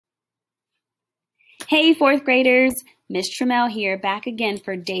Hey, fourth graders, Miss Trammell here, back again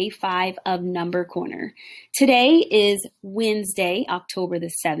for day 5 of Number Corner. Today is Wednesday, October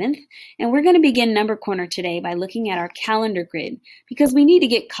the 7th, and we're going to begin Number Corner today by looking at our calendar grid because we need to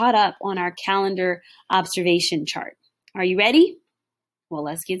get caught up on our calendar observation chart. Are you ready? Well,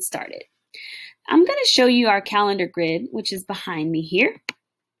 let's get started. I'm going to show you our calendar grid, which is behind me here.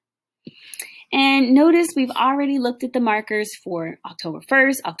 And notice we've already looked at the markers for October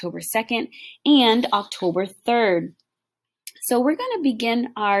 1st, October 2nd, and October 3rd. So we're going to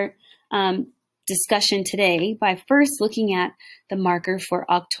begin our discussion today by first looking at the marker for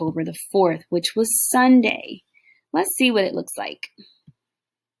October the 4th, which was Sunday. Let's see what it looks like.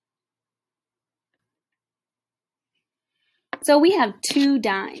 So we have 2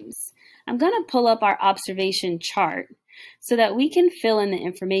 dimes. I'm going to pull up our observation chart so that we can fill in the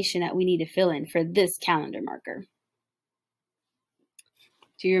information that we need to fill in for this calendar marker.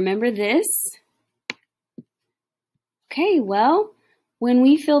 Do you remember this? Okay, well, when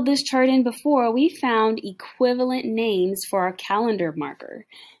we filled this chart in before, we found equivalent names for our calendar marker.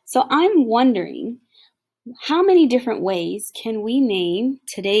 So I'm wondering, how many different ways can we name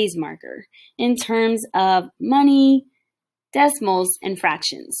today's marker in terms of money, decimals, and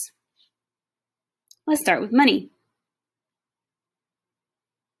fractions? Let's start with money.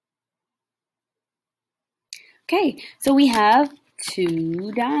 Okay, so we have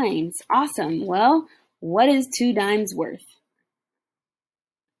 2 dimes. Awesome. Well, what is 2 dimes worth?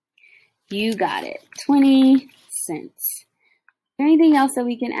 You got it, 20 cents. Is there anything else that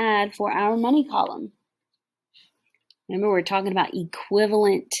we can add for our money column? Remember, we're talking about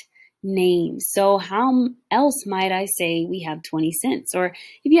equivalent names. So how else might I say we have 20 cents? Or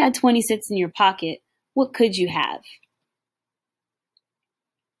if you had 20 cents in your pocket, what could you have?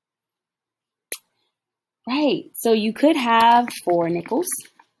 Right, so you could have 4 nickels,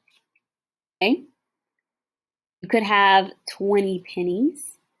 okay? You could have 20 pennies,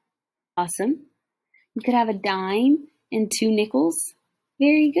 awesome. You could have a dime and 2 nickels,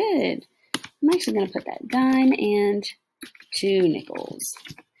 very good. I'm actually gonna put that, dime and 2 nickels.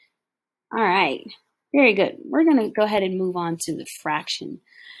 All right, very good. We're gonna go ahead and move on to the fraction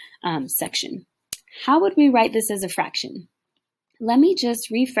section. How would we write this as a fraction? Let me just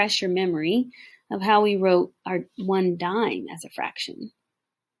refresh your memory of how we wrote our 1 dime as a fraction.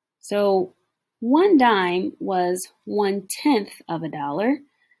 So 1 dime was 1/10 of a dollar.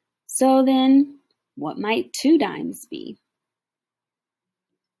 So then what might 2 dimes be?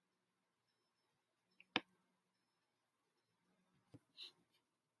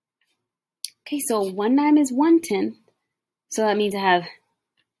 Okay, so 1 dime is 1/10. So that means I have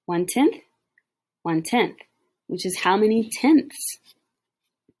 1/10, 1/10, which is how many tenths?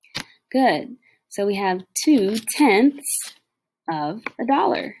 Good. So we have 2/10 of a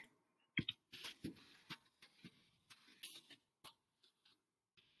dollar.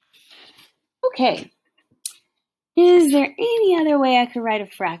 Okay. Is there any other way I could write a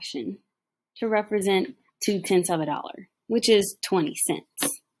fraction to represent 2/10 of a dollar, which is 20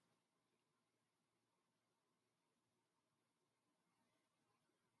 cents?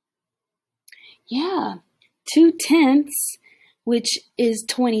 Yeah, 2/10, which is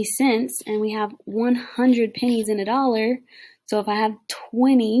 20 cents, and we have 100 pennies in a dollar. So if I have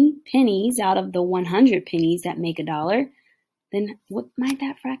 20 pennies out of the 100 pennies that make a dollar, then what might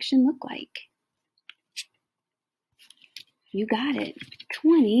that fraction look like? You got it,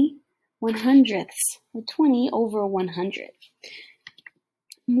 20 100ths, or 20 over 100.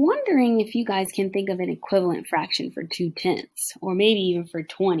 I'm wondering if you guys can think of an equivalent fraction for 2/10, or maybe even for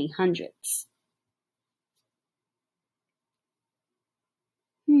 20 hundredths.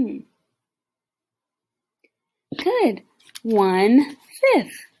 Good.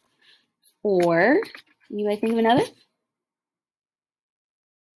 1/5. Or, you guys think of another?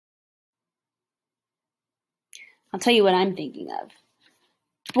 I'll tell you what I'm thinking of.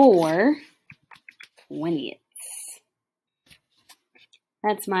 4/20.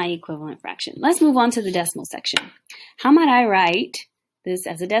 That's my equivalent fraction. Let's move on to the decimal section. How might I write this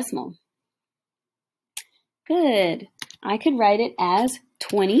as a decimal? Good. I could write it as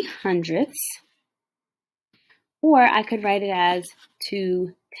 20 hundredths, or I could write it as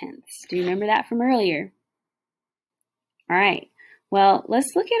 2/10. Do you remember that from earlier? All right. Well,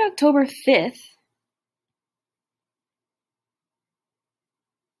 let's look at October 5th.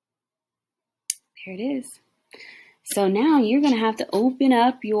 There it is. So now you're going to have to open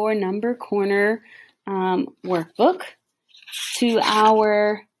up your Number Corner workbook to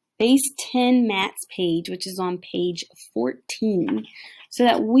our Base 10 Mats page, which is on page 14, so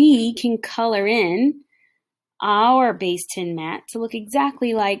that we can color in our Base 10 mat to look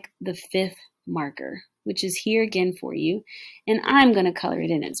exactly like the 5th marker, which is here again for you, and I'm going to color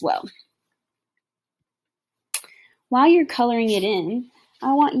it in as well. While you're coloring it in,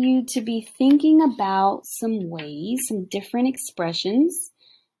 I want you to be thinking about some ways, some different expressions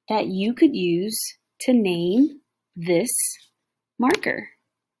that you could use to name this marker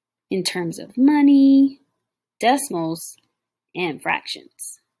in terms of money, decimals, and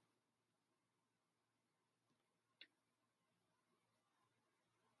fractions.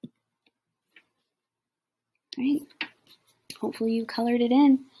 All right. Hopefully you colored it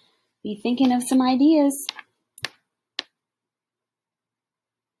in. Be thinking of some ideas.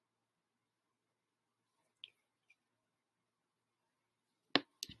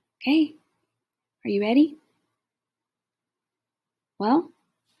 Okay, are you ready? Well,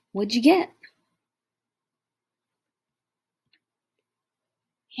 what'd you get?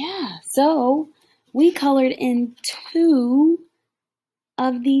 Yeah, so we colored in 2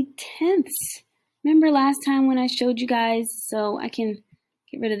 of the tenths. Remember last time when I showed you guys, so I can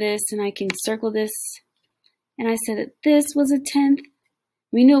get rid of this and I can circle this, and I said that this was a tenth.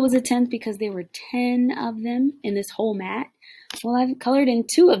 We knew it was a tenth because there were 10 of them in this whole mat. Well, I've colored in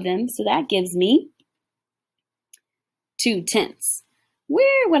 2 of them, so that gives me 2 tenths.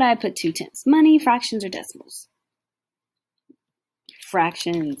 Where would I put 2 tenths? Money, fractions, or decimals?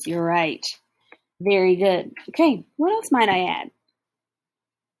 Fractions, you're right. Very good. Okay, what else might I add?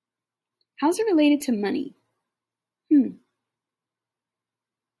 How's it related to money?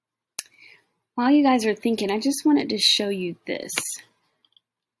 While you guys are thinking, I just wanted to show you this.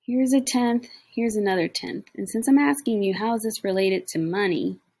 Here's a tenth, here's another tenth. And since I'm asking you, how is this related to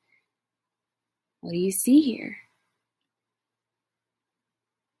money? What do you see here?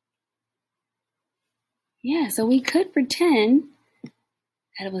 Yeah, so we could pretend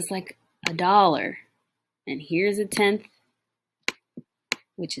that it was like $1. And here's a tenth,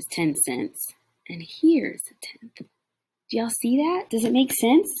 which is 10 cents. And here's a tenth. Do y'all see that? Does it make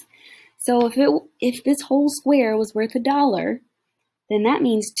sense? So if this whole square was worth $1, then that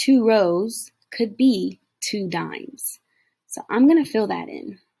means 2 rows could be 2 dimes. So I'm going to fill that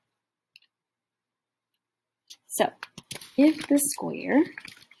in. So if the square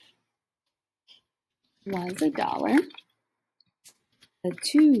was $1, the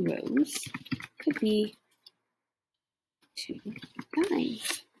 2 rows could be 2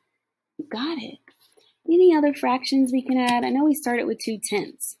 dimes. You got it. Any other fractions we can add? I know we started with 2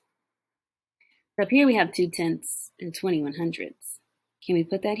 tenths. Up here we have 2 tenths and 21/100. Can we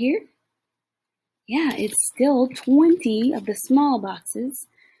put that here? Yeah, it's still 20 of the small boxes,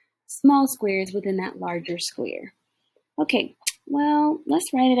 small squares within that larger square. Okay, well,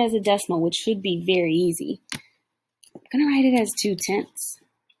 let's write it as a decimal, which should be very easy. I'm going to write it as 2 tenths.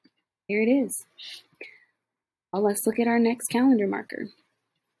 Here it is. Well, let's look at our next calendar marker.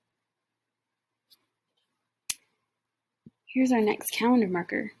 Here's our next calendar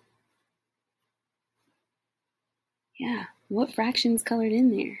marker. Yeah, what fraction's colored in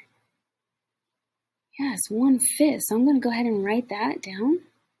there? Yes, 1/5. So I'm going to go ahead and write that down.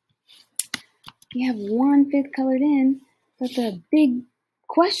 We have 1/5 colored in, but the big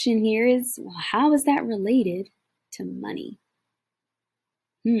question here is, well, how is that related to money?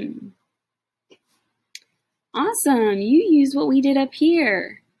 Awesome, you used what we did up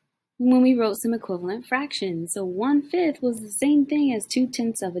here when we wrote some equivalent fractions. So 1/5 was the same thing as 2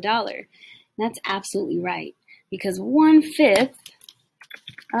 tenths of $1. That's absolutely right, because 1/5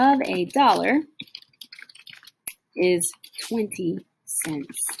 of $1 is 20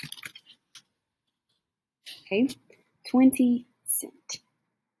 cents. Okay, 20 cents.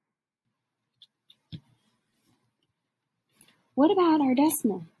 What about our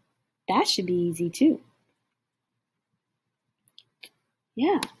decimal? That should be easy too.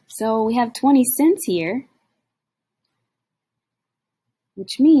 Yeah, so we have 20 cents here,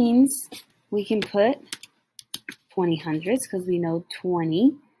 which means we can put 20 hundredths because we know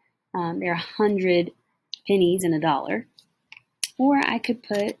 20. There are 100 pennies in $1. Or I could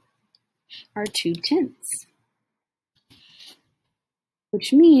put our 2 tenths,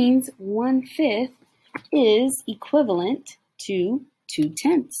 which means 1/5 is equivalent to 2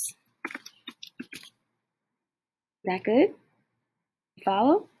 tenths. Is that good?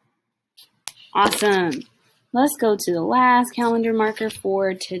 Follow? Awesome. Let's go to the last calendar marker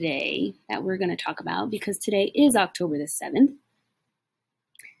for today that we're going to talk about, because today is October the 7th.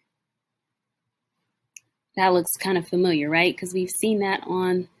 That looks kind of familiar, right? Because we've seen that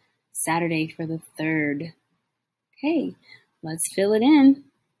on Saturday for the 3rd. Okay, let's fill it in.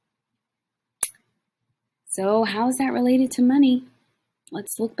 So how is that related to money?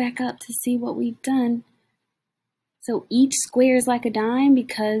 Let's look back up to see what we've done. So each square is like a dime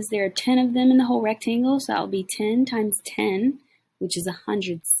because there are 10 of them in the whole rectangle. So that would be 10 times 10, which is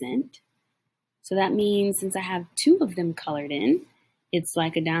 100 cents. So that means since I have 2 of them colored in, it's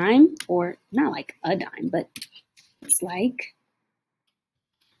like a dime, or not like a dime, but it's like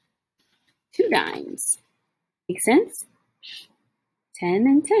 2 dimes. Make sense? 10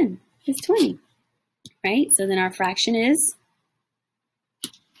 and 10 is 20, right? So then our fraction is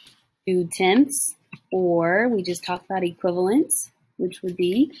 2/10, or we just talked about equivalence, which would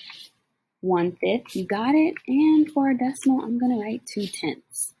be 1/5. You got it. And for our decimal, I'm going to write 2/10.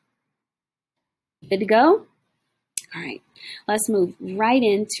 Good to go? All right, let's move right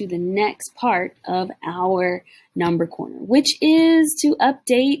into the next part of our number corner, which is to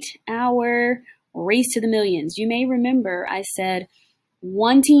update our race to the millions. You may remember I said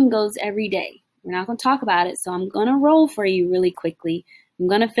one team goes every day. We're not going to talk about it, so I'm going to roll for you really quickly. I'm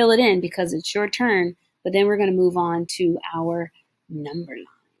going to fill it in because it's your turn, but then we're going to move on to our number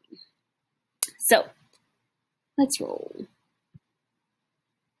line. So let's roll.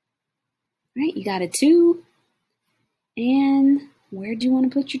 All right, you got a 2. And where do you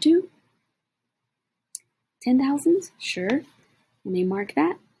want to put your 2? 10,000s? Sure. Let me mark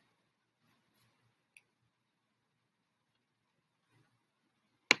that.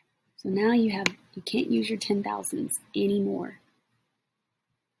 So now you can't use your 10,000s anymore.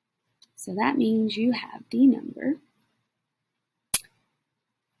 So that means you have the number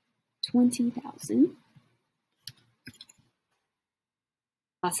 20,000.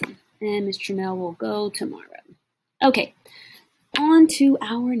 Awesome. And Ms. Trammell will go tomorrow. Okay, on to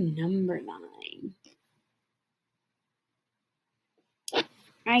our number line. All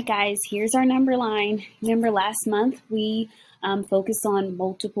right, guys, here's our number line. Remember last month we focused on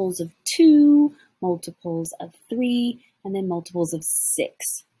multiples of 2, multiples of 3, and then multiples of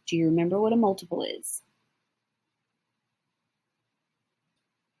 6. Do you remember what a multiple is?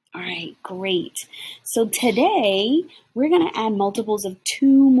 All right, great. So today we're going to add multiples of 2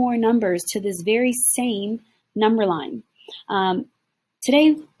 more numbers to this very same number line.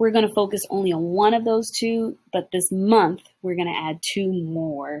 Today we're going to focus only on one of those 2, but this month we're going to add 2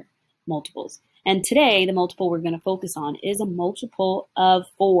 more multiples. And today the multiple we're going to focus on is a multiple of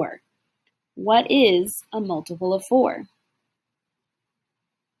 4. What is a multiple of 4?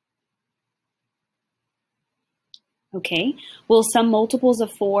 Okay, will some multiples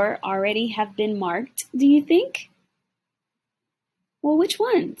of 4 already have been marked, do you think? Well, which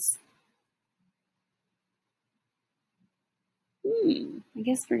ones? I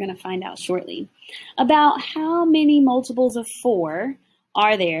guess we're going to find out shortly. About how many multiples of 4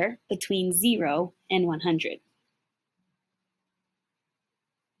 are there between 0 and 100?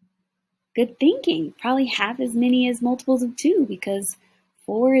 Good thinking. Probably half as many as multiples of 2 because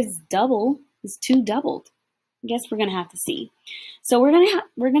 4 is 2 doubled. I guess we're going to have to see. So we're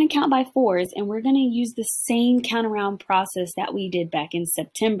going to count by 4s, and we're going to use the same count around process that we did back in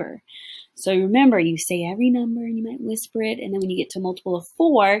September. So remember, you say every number and you might whisper it, and then when you get to a multiple of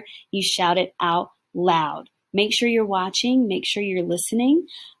 4, you shout it out loud. Make sure you're watching, make sure you're listening,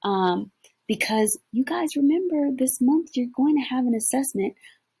 because you guys remember this month you're going to have an assessment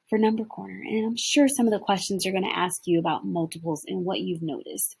for Number Corner, and I'm sure some of the questions are going to ask you about multiples and what you've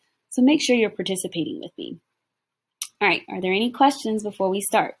noticed. So make sure you're participating with me. All right, are there any questions before we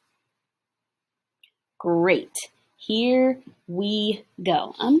start? Great. Here we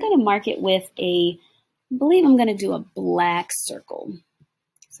go. I'm going to mark it with I believe I'm going to do a black circle.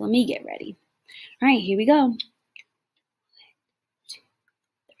 So let me get ready. All right, here we go. 1, 2,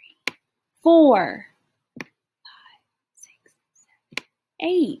 3, 4, 5, 6, 7,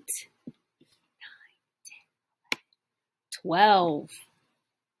 8, 9, 10, 11, 12,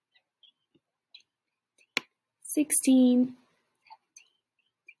 16, 17,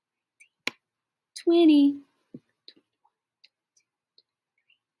 18, 20,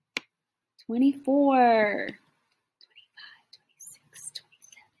 24, 25, 26,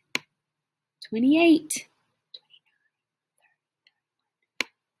 27, 28, 29,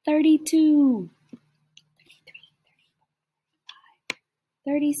 30, 32, 33,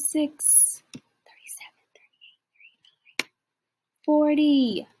 34, 36, 37, 38, 39,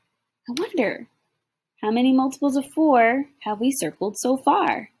 40. I wonder, how many multiples of 4 have we circled so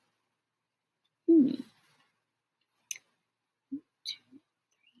far?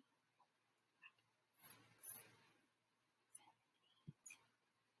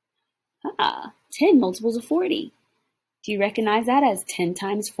 Ah, 10 multiples of 40. Do you recognize that as 10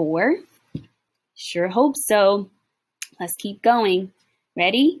 times 4? Sure hope so. Let's keep going.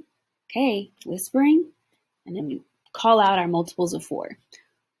 Ready? Okay, whispering, and then we call out our multiples of 4.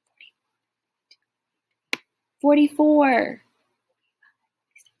 44,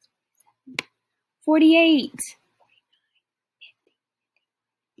 48,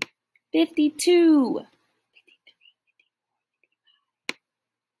 52,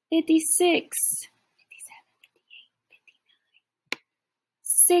 56,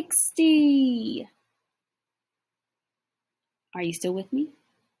 60. Are you still with me?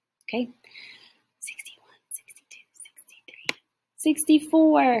 Okay. 61, 62, 63,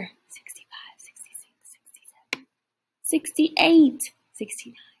 64, 65, 66, 67, 68,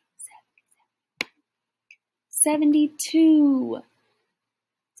 69, 72,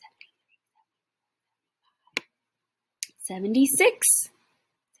 76,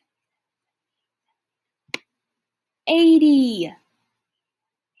 80,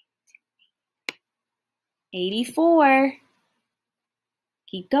 84.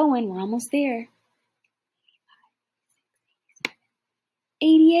 Keep going, we're almost there.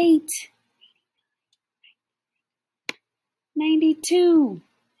 88, 92,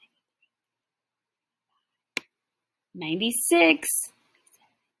 96,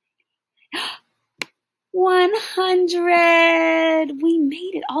 100. We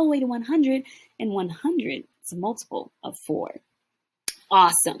made it all the way to 100, and 100 is a multiple of 4.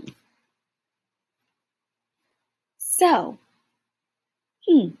 Awesome. So,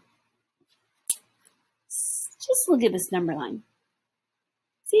 just look at this number line.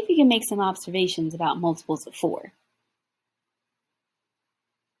 See if you can make some observations about multiples of 4.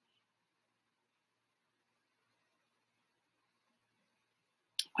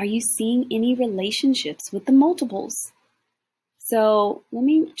 Are you seeing any relationships with the multiples? So let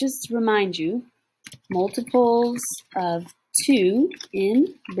me just remind you, multiples of 2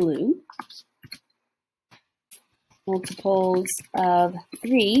 in blue, multiples of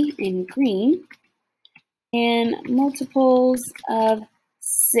 3 in green, and multiples of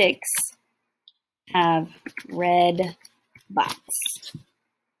 6 have red box.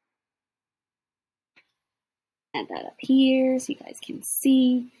 Add that up here so you guys can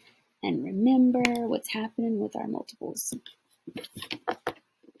see and remember what's happening with our multiples.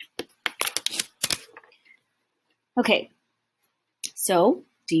 Okay, so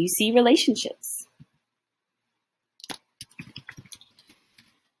do you see relationships?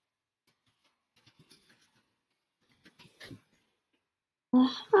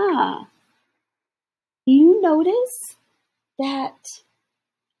 Aha. Do you notice that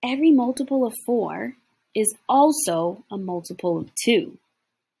every multiple of 4 is also a multiple of 2?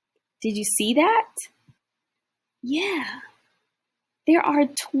 Did you see that? Yeah. There are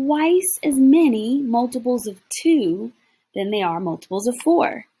twice as many multiples of 2 than there are multiples of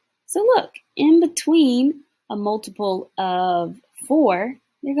 4. So look, in between a multiple of 4,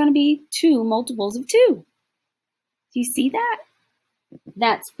 there are going to be 2 multiples of 2. Do you see that?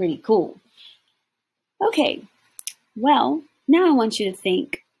 That's pretty cool. Okay, well, now I want you to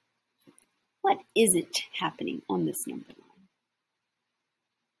think, what isn't happening on this number line?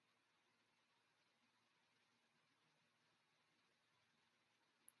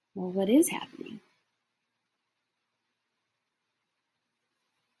 Well, what is happening?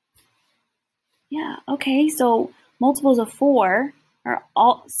 Yeah, okay, so multiples of 4 are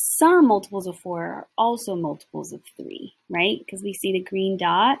some multiples of 4 are also multiples of 3, right? Because we see the green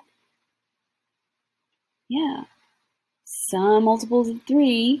dot. Yeah, some multiples of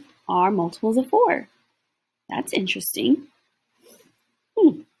 3 are multiples of 4. That's interesting.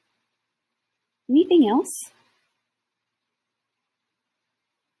 Anything else?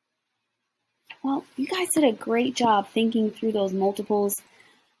 Well, you guys did a great job thinking through those multiples,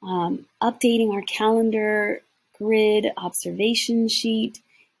 updating our calendar, grid, observation sheet,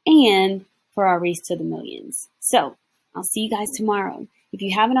 and for our Race to the Millions. So I'll see you guys tomorrow. If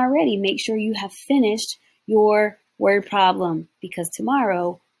you haven't already, make sure you have finished your word problem, because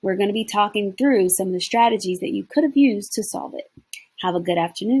tomorrow we're going to be talking through some of the strategies that you could have used to solve it. Have a good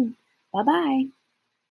afternoon. Bye-bye.